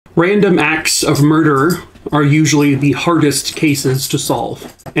Random acts of murder are usually the hardest cases to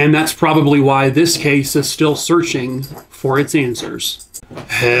solve, and that's probably why this case is still searching for its answers.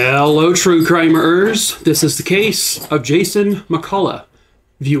 Hello, true crimerers. This is the case of Jason MacCullough.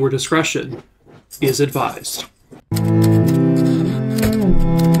 Viewer discretion is advised.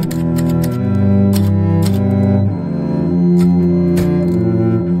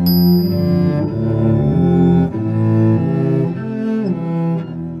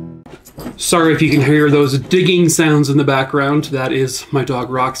 Sorry if you can hear those digging sounds in the background. That is my dog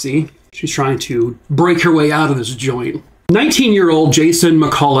Roxy. She's trying to break her way out of this joint. 19-year-old Jason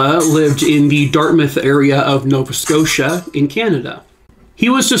MacCullough lived in the Dartmouth area of Nova Scotia in Canada. He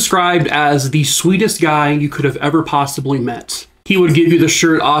was described as the sweetest guy you could have ever possibly met. He would give you the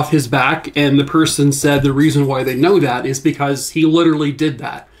shirt off his back, and the person said the reason why they know that is because he literally did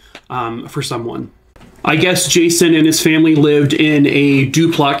that for someone. I guess Jason and his family lived in a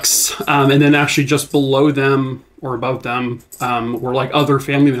duplex, and then actually just below them or above them were like other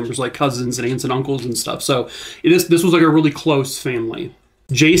family members, like cousins and aunts and uncles and stuff. So this was like a really close family.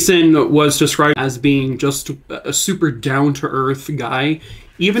 Jason was described as being just a super down-to-earth guy.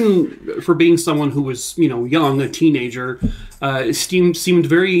 Even for being someone who was, you know, young, a teenager, seemed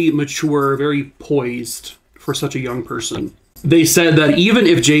very mature, very poised for such a young person. They said that even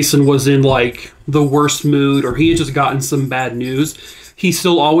if Jason was in like the worst mood or he had just gotten some bad news, he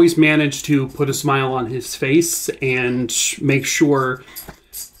still always managed to put a smile on his face and make sure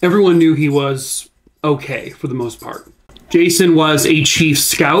everyone knew he was okay for the most part. Jason was a chief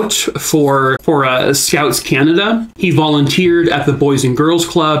scout for Scouts Canada. He volunteered at the Boys and Girls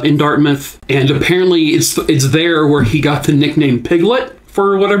Club in Dartmouth, and apparently it's there where he got the nickname Piglet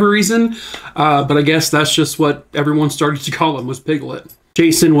for whatever reason. But I guess that's just what everyone started to call him, was Piglet.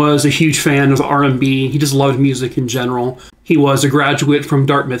 Jason was a huge fan of R&B. He just loved music in general. He was a graduate from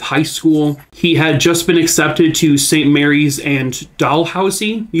Dartmouth High School. He had just been accepted to St. Mary's and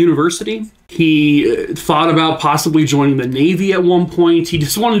Dalhousie University. He thought about possibly joining the Navy at one point. He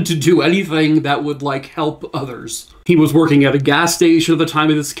just wanted to do anything that would like help others. He was working at a gas station at the time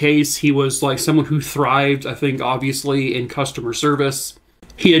of this case. He was like someone who thrived, I think, obviously in customer service.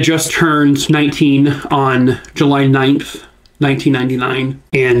 He had just turned 19 on July 9th, 1999,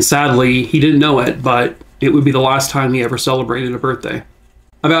 and sadly, he didn't know it, but it would be the last time he ever celebrated a birthday.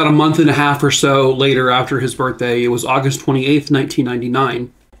 About a month and a half or so later after his birthday, it was August 28th,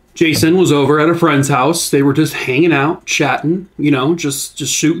 1999. Jason was over at a friend's house. They were just hanging out, chatting, you know, just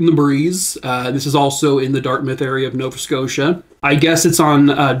shooting the breeze. This is also in the Dartmouth area of Nova Scotia. I guess it's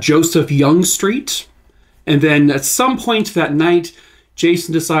on Joseph Young Street. And then at some point that night,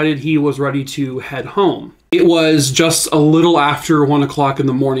 Jason decided he was ready to head home. It was just a little after 1 o'clock in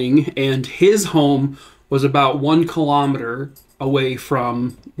the morning, and his home was about 1 kilometer away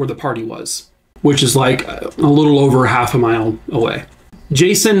from where the party was, which is like a little over half a mile away.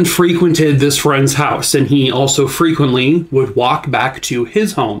 Jason frequented this friend's house, and he also frequently would walk back to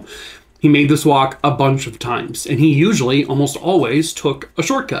his home. He made this walk a bunch of times, and he usually, almost always, took a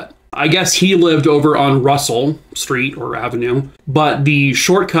shortcut. I guess he lived over on Russell Street or Avenue, but the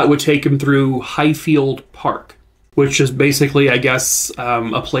shortcut would take him through Highfield Park, which is basically, I guess,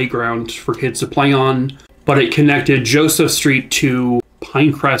 a playground for kids to play on, but it connected Joseph Street to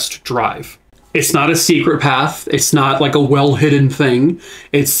Pinecrest Drive. It's not a secret path. It's not like a well-hidden thing.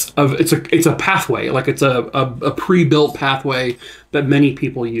 It's a pathway, like it's a pre-built pathway that many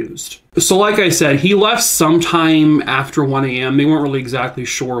people used. So like I said, he left sometime after 1 a.m. They weren't really exactly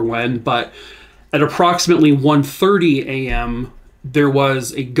sure when, but at approximately 1:30 a.m., there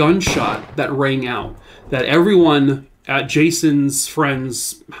was a gunshot that rang out that everyone at Jason's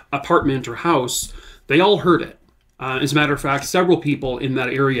friend's apartment or house, they all heard it. As a matter of fact, several people in that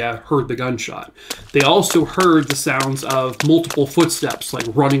area heard the gunshot. They also heard the sounds of multiple footsteps, like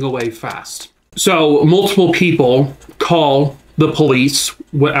running away fast. So multiple people call the police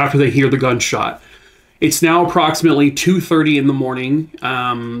after they hear the gunshot. It's now approximately 2:30 in the morning.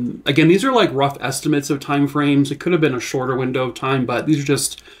 Again, these are like rough estimates of time frames. It could have been a shorter window of time, but these are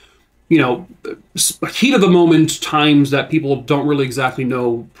just, you know, heat of the moment times that people don't really exactly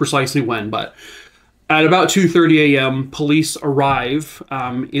know precisely when, but at about 2:30 a.m., police arrive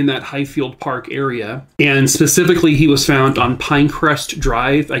in that Highfield Park area, and specifically he was found on Pinecrest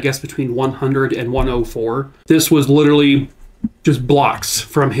Drive, I guess between 100 and 104. This was literally just blocks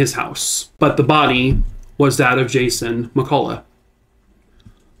from his house, but the body was that of Jason MacCullough.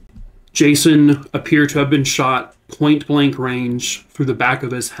 Jason appeared to have been shot point-blank range through the back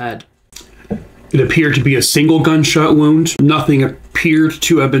of his head. It appeared to be a single gunshot wound. Nothing appeared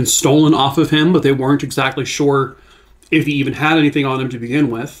to have been stolen off of him, but they weren't exactly sure if he even had anything on him to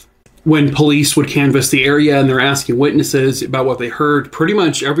begin with. When police would canvass the area and they're asking witnesses about what they heard, pretty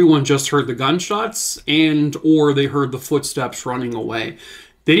much everyone just heard the gunshots and or they heard the footsteps running away.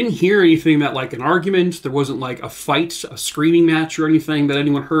 They didn't hear anything that like an argument. There wasn't like a fight, a screaming match or anything that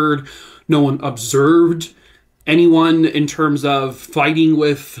anyone heard. No one observed anyone in terms of fighting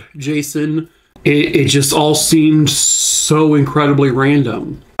with Jason. It just all seemed so incredibly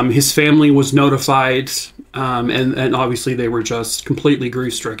random. His family was notified, and obviously they were just completely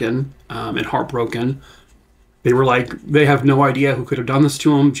grief-stricken and heartbroken. They were like, they have no idea who could have done this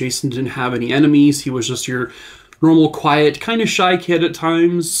to him. Jason didn't have any enemies. He was just your normal, quiet, kind of shy kid at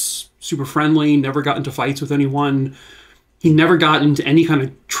times, super friendly, never got into fights with anyone. He never got into any kind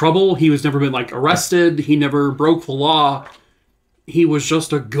of trouble. He was never been like arrested. He never broke the law. He was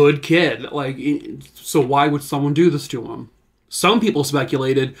just a good kid. Like, so why would someone do this to him? Some people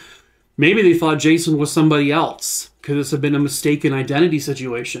speculated maybe they thought Jason was somebody else. Could this have been a mistaken identity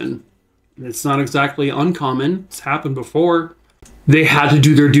situation? It's not exactly uncommon. It's happened before. They had to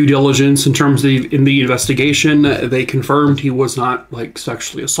do their due diligence in terms of in the investigation. They confirmed he was not like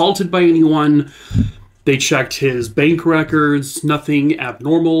sexually assaulted by anyone. They checked his bank records. Nothing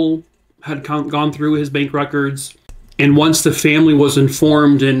abnormal had gone through his bank records. And once the family was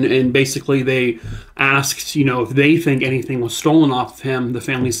informed and basically they asked, you know, if they think anything was stolen off of him, the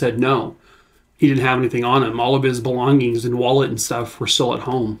family said no. He didn't have anything on him. All of his belongings and wallet and stuff were still at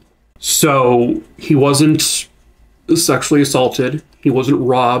home. So he wasn't sexually assaulted. He wasn't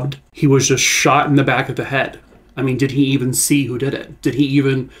robbed. He was just shot in the back of the head. I mean, did he even see who did it? Did he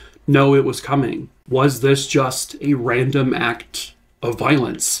even know it was coming? Was this just a random act of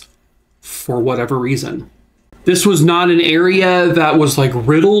violence for whatever reason? This was not an area that was like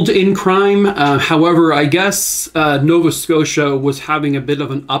riddled in crime. However, I guess Nova Scotia was having a bit of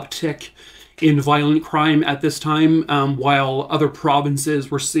an uptick in violent crime at this time, while other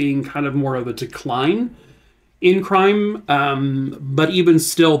provinces were seeing kind of more of a decline in crime. But even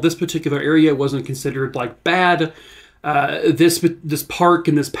still, this particular area wasn't considered like bad. This park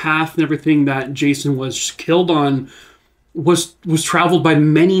and this path and everything that Jason was killed on was traveled by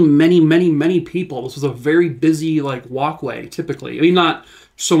many people. This was a very busy like walkway typically. I mean, not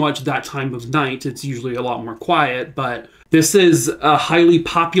so much that time of night. It's usually a lot more quiet, but this is a highly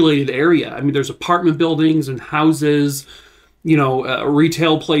populated area. I mean, there's apartment buildings and houses, you know,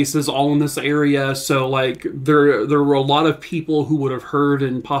 retail places all in this area. So like there were a lot of people who would have heard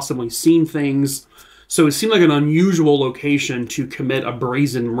and possibly seen things. So it seemed like an unusual location to commit a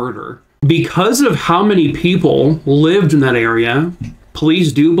brazen murder. Because of how many people lived in that area,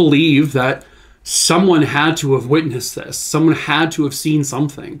 police do believe that someone had to have witnessed this. Someone had to have seen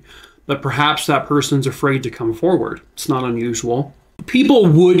something. But perhaps that person's afraid to come forward. It's not unusual. People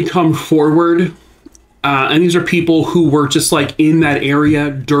would come forward, and these are people who were just like in that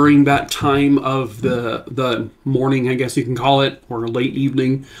area during that time of the morning, I guess you can call it, or late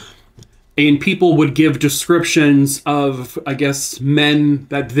evening. And people would give descriptions of, I guess, men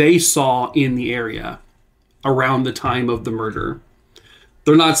that they saw in the area around the time of the murder.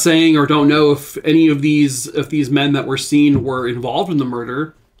 They're not saying or don't know if any of these men that were seen were involved in the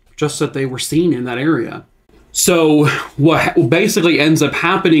murder, just that they were seen in that area. So what basically ends up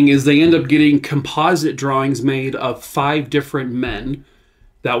happening is they end up getting composite drawings made of 5 different men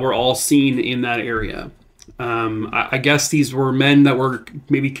that were all seen in that area. I guess these were men that were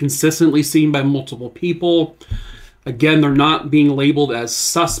maybe consistently seen by multiple people. Again, they're not being labeled as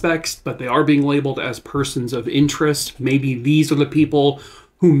suspects, but they are being labeled as persons of interest. Maybe these are the people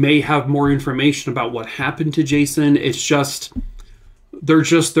who may have more information about what happened to Jason. It's just,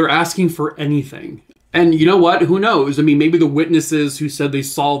 they're asking for anything. And you know what? Who knows? I mean, maybe the witnesses who said they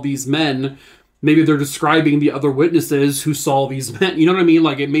saw these men, maybe they're describing the other witnesses who saw these men. You know what I mean?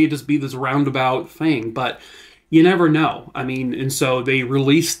 Like, it may just be this roundabout thing, but you never know. I mean, and so they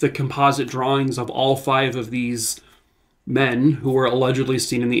released the composite drawings of all 5 of these men who were allegedly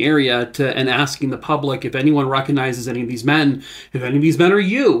seen in the area and asking the public if anyone recognizes any of these men, if any of these men are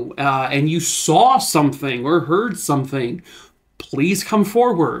you, and you saw something or heard something, please come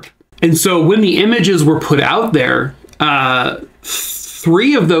forward. And so when the images were put out there,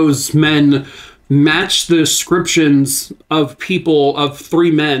 3 of those men matched the descriptions of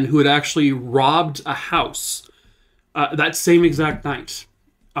 3 men who had actually robbed a house that same exact night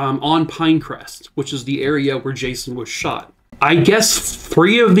on Pinecrest, which is the area where Jason was shot. I guess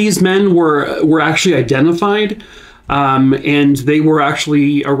 3 of these men were actually identified, and they were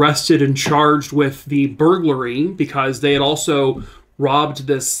actually arrested and charged with the burglary because they had also robbed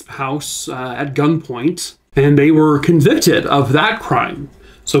this house at gunpoint, and they were convicted of that crime.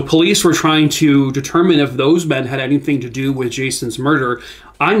 So police were trying to determine if those men had anything to do with Jason's murder.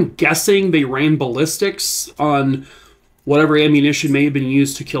 I'm guessing they ran ballistics on whatever ammunition may have been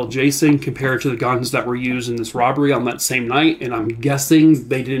used to kill Jason compared to the guns that were used in this robbery on that same night. And I'm guessing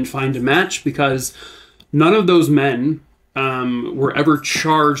they didn't find a match because none of those men were ever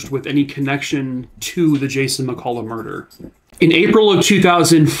charged with any connection to the Jason MacCullough murder. In April of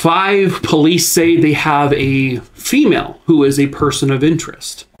 2005, police say they have a female who is a person of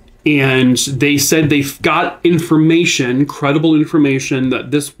interest. And they said they've got information, credible information,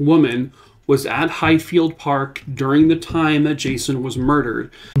 that this woman was at Highfield Park during the time that Jason was murdered.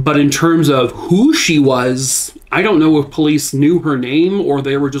 But in terms of who she was, I don't know if police knew her name or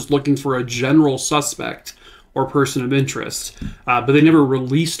they were just looking for a general suspect or person of interest. But they never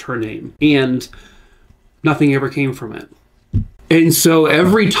released her name, and nothing ever came from it. And so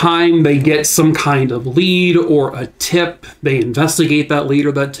every time they get some kind of lead or a tip, they investigate that lead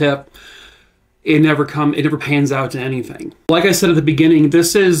or that tip, it never pans out to anything. Like I said at the beginning,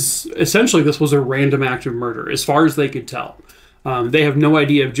 this was a random act of murder, as far as they could tell. They have no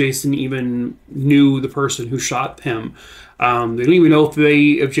idea if Jason even knew the person who shot him. They don't even know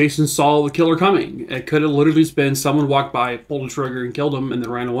if Jason saw the killer coming. It could have literally just been someone walked by, pulled the trigger, and killed him, and then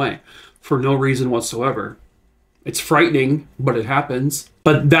ran away for no reason whatsoever. It's frightening, but it happens.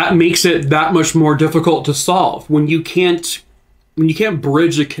 But that makes it that much more difficult to solve when you can't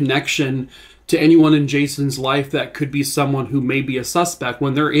bridge a connection to anyone in Jason's life that could be someone who may be a suspect,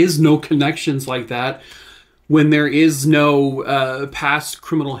 when there is no connections like that, when there is no past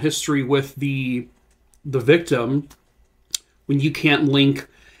criminal history with the victim, when you can't link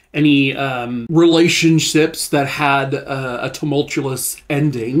any relationships that had a tumultuous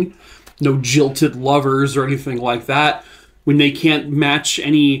ending, no jilted lovers or anything like that, when they can't match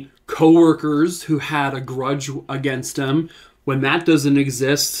any coworkers who had a grudge against him. When that doesn't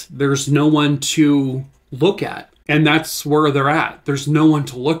exist, there's no one to look at. And that's where they're at. There's no one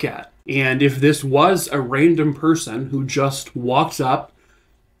to look at. And if this was a random person who just walked up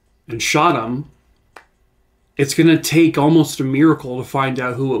and shot him, it's going to take almost a miracle to find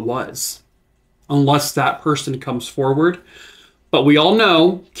out who it was, unless that person comes forward. But we all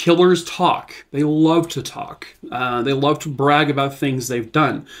know killers talk. They love to talk. They love to brag about things they've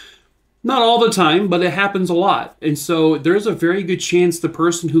done. Not all the time, but it happens a lot. And so there's a very good chance the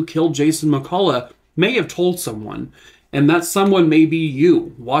person who killed Jason MacCullough may have told someone. And that someone may be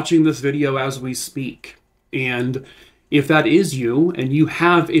you watching this video as we speak. And if that is you and you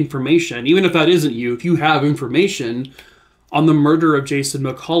have information, even if that isn't you, if you have information on the murder of Jason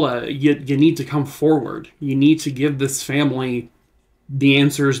MacCullough, you need to come forward. You need to give this family the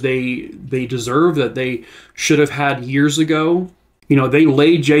answers they deserve, that they should have had years ago. You know, they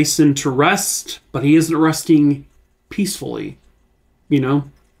laid Jason to rest, but he isn't resting peacefully. You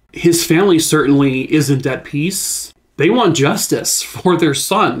know, his family certainly isn't at peace. They want justice for their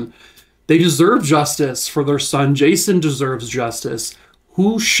son. They deserve justice for their son. Jason deserves justice.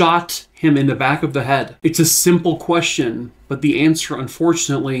 Who shot him in the back of the head? It's a simple question, but the answer,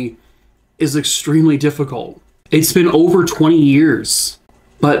 unfortunately, is extremely difficult. It's been over 20 years,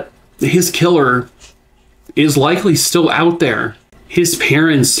 but his killer is likely still out there. His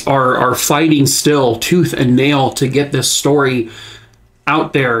parents are fighting still, tooth and nail, to get this story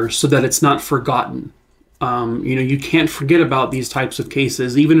out there so that it's not forgotten. You know, you can't forget about these types of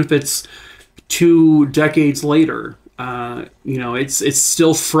cases, even if it's 2 decades later. You know, it's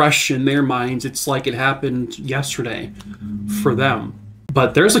still fresh in their minds. It's like it happened yesterday for them.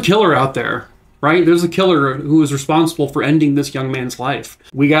 But there's a killer out there, right? There's a killer who is responsible for ending this young man's life.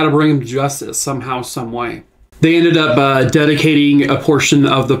 We got to bring him to justice somehow, some way. They ended up dedicating a portion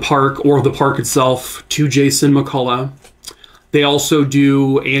of the park, or the park itself, to Jason MacCullough. They also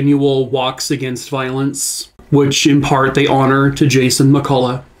do annual walks against violence, which in part they honor to Jason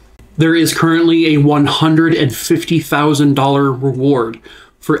MacCullough. There is currently a $150,000 reward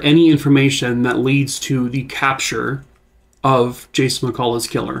for any information that leads to the capture of Jason MacCullough's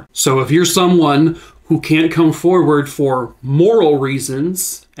killer. So if you're someone who can't come forward for moral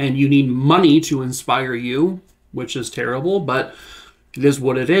reasons and you need money to inspire you, which is terrible, but it is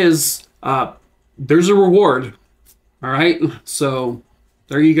what it is, there's a reward. All right, so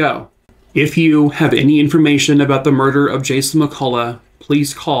there you go. If you have any information about the murder of Jason MacCullough,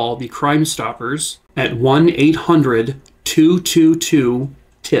 please call the Crime Stoppers at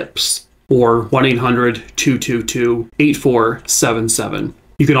 1-800-222-TIPS or 1-800-222-8477.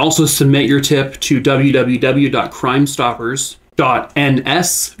 You can also submit your tip to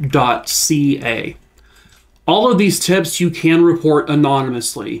www.crimestoppers.ns.ca. All of these tips you can report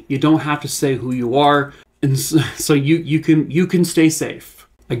anonymously. You don't have to say who you are, and so you can stay safe.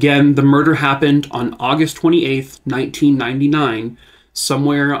 Again, the murder happened on August 28th, 1999,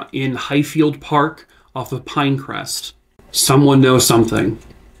 somewhere in Highfield Park off of Pinecrest. Someone knows something.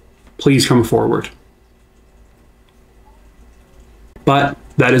 Please come forward. But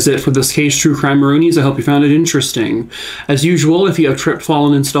that is it for this case, True Crime Maroonies. I hope you found it interesting. As usual, if you have tripped,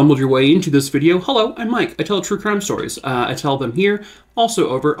 fallen, and stumbled your way into this video, hello, I'm Mike. I tell true crime stories. I tell them here, also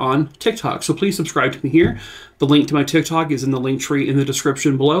over on TikTok. So please subscribe to me here. The link to my TikTok is in the link tree in the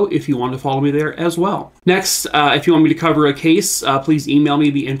description below if you want to follow me there as well. Next, if you want me to cover a case, please email me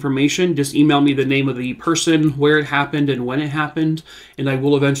the information. Just email me the name of the person, where it happened, and when it happened, and I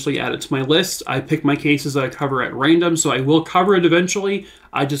will eventually add it to my list. I pick my cases that I cover at random, so I will cover it eventually.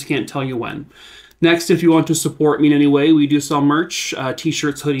 I just can't tell you when. Next, if you want to support me in any way, we do sell merch,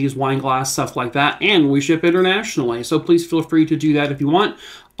 t-shirts, hoodies, wine glass, stuff like that, and we ship internationally. So please feel free to do that if you want.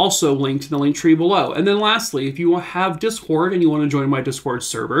 Also linked in the link tree below. And then lastly, if you have Discord and you want to join my Discord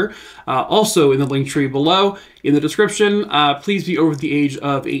server, also in the link tree below in the description, please be over the age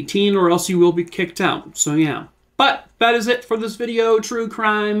of 18 or else you will be kicked out. So yeah. But that is it for this video, True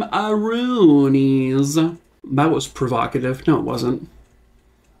Crime Maroonies. That was provocative. No, it wasn't.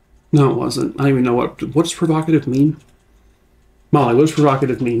 No, it wasn't. I don't even know what does provocative mean? Molly, what does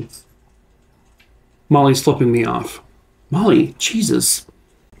provocative mean? Molly's flipping me off. Molly, Jesus.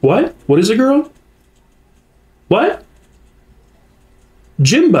 What? What is a girl? What?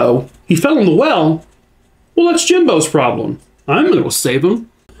 Jimbo? He fell in the well? Well, that's Jimbo's problem. I'm gonna go save him.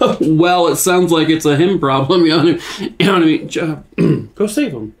 Well, it sounds like it's a him problem. You know what I mean? Go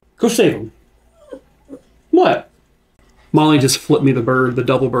save him. Go save him. What? Molly just flipped me the bird, the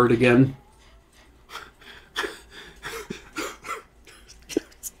double bird again.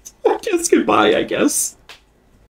 I guess goodbye, I guess.